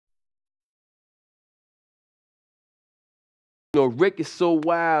You know, Rick is so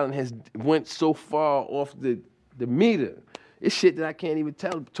wild and has went so far off the meter. It's shit that I can't even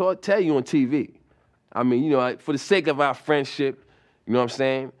tell you on TV. I mean, you know, for the sake of our friendship, you know what I'm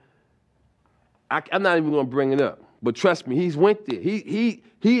saying? I'm not even gonna bring it up. But trust me, he's went there. He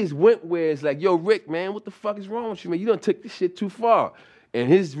has went where it's like, yo, Rick, man, what the fuck is wrong with you, man? You done took this shit too far. And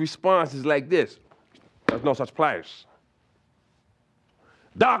his response is like this: there's no such place.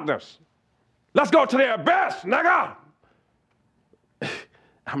 Darkness. Let's go to the abyss, nigga.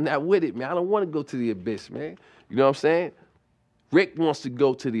 I'm not with it, man. I don't want to go to the abyss, man. You know what I'm saying? Rick wants to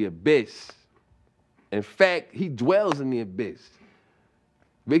go to the abyss. In fact, he dwells in the abyss.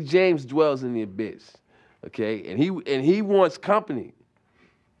 Rick James dwells in the abyss, okay? And he wants company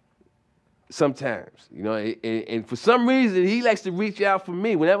sometimes, you know? And for some reason, he likes to reach out for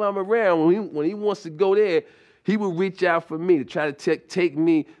me. Whenever I'm around, when he wants to go there, he will reach out for me to try to take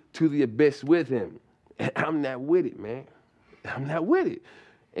me to the abyss with him. And I'm not with it, man. I'm not with it.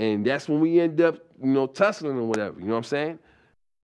 And that's when we end up, you know, tussling or whatever, you know what I'm saying?